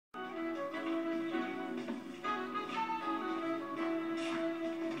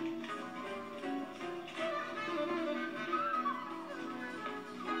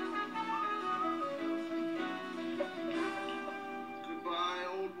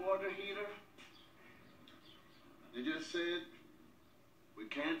They just said, we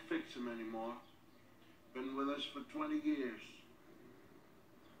can't fix him anymore. Been with us for 20 years.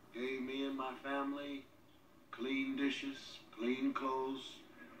 Gave me and my family clean dishes, clean clothes,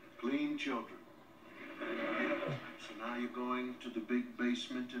 clean children. So now you're going to the big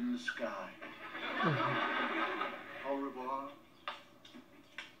basement in the sky. Au revoir.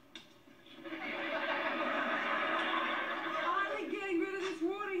 Finally getting rid of this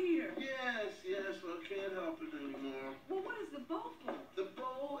water here. Yes, well, I can't help it anymore. Well, what is the bowl for? The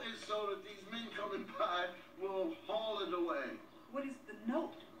bowl is so that these men coming by will haul it away. What is the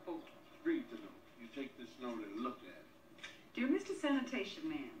note for? Read the note. You take this note and look at it. Dear Mr. Sanitation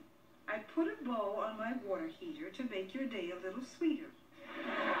Man, I put a bow on my water heater to make your day a little sweeter.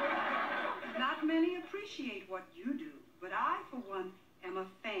 Not many appreciate what you do, but I, for one, am a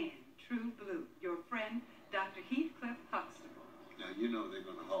fan, true blue. Your friend, Dr. Heathcliff Huxtable. Now, you know they're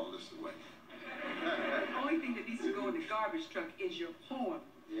going to haul this away. The only thing that needs to go in the garbage truck is your poem.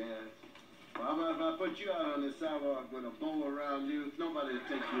 Yes. Well, how about if I put you out on the sidewalk with a bowl around you? Nobody will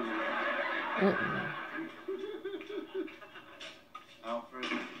take you away. Alfred,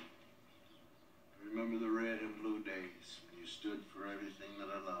 remember the red and blue days when you stood for everything that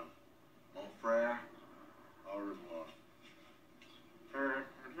I love. Mon frère, au revoir.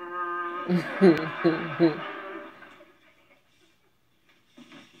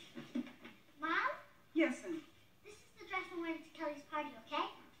 Mom? Yes, honey. This is the dress I'm wearing to Kelly's party, okay?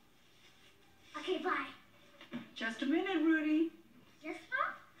 Okay, bye. Just a minute, Rudy. Yes,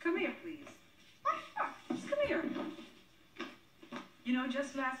 Mom? Come here, please. What for? Just come here. You know,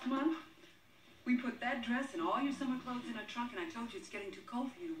 just last month, we put that dress and all your summer clothes in a trunk, and I told you it's getting too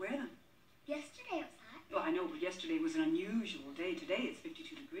cold for you to wear them. Yesterday it was hot. Well, I know, but yesterday was an unusual day. Today it's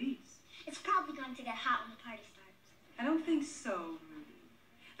 52 degrees. It's probably going to get hot when the party starts. I don't think so, Rudy.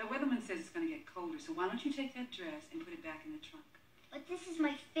 The weatherman says it's going to get colder, so why don't you take that dress and put it back in the trunk? But this is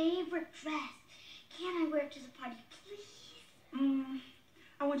my favorite dress. Can I wear it to the party, please?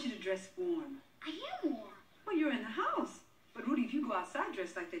 I want you to dress warm. I am warm. Well, you're in the house. But, Rudy, if you go outside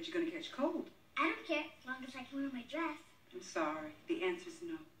dressed like that, you're going to catch cold. I don't care, as long as I can wear my dress. I'm sorry. The answer's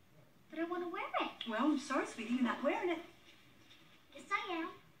no. But I want to wear it. Well, I'm sorry, sweetie. You're not wearing it. Yes, I am.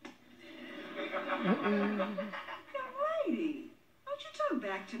 Now, righty. Don't you talk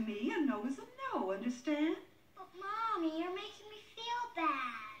back to me. A no is a no, understand? But, Mommy, you're making me feel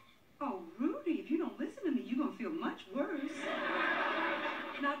bad. Oh, Rudy, if you don't listen to me, you're going to feel much worse.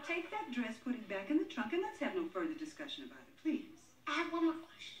 Now, take that dress, put it back in the trunk, and let's have no further discussion about it, please. I have one more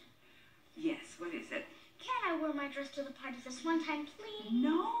question. Yes, what is it? Can I wear my dress to the party this one time, please?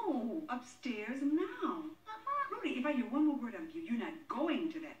 No, upstairs now. But, Mom... Rudy, if I hear one more word out of you, you're not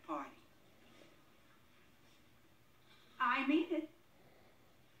going to that party. I mean it.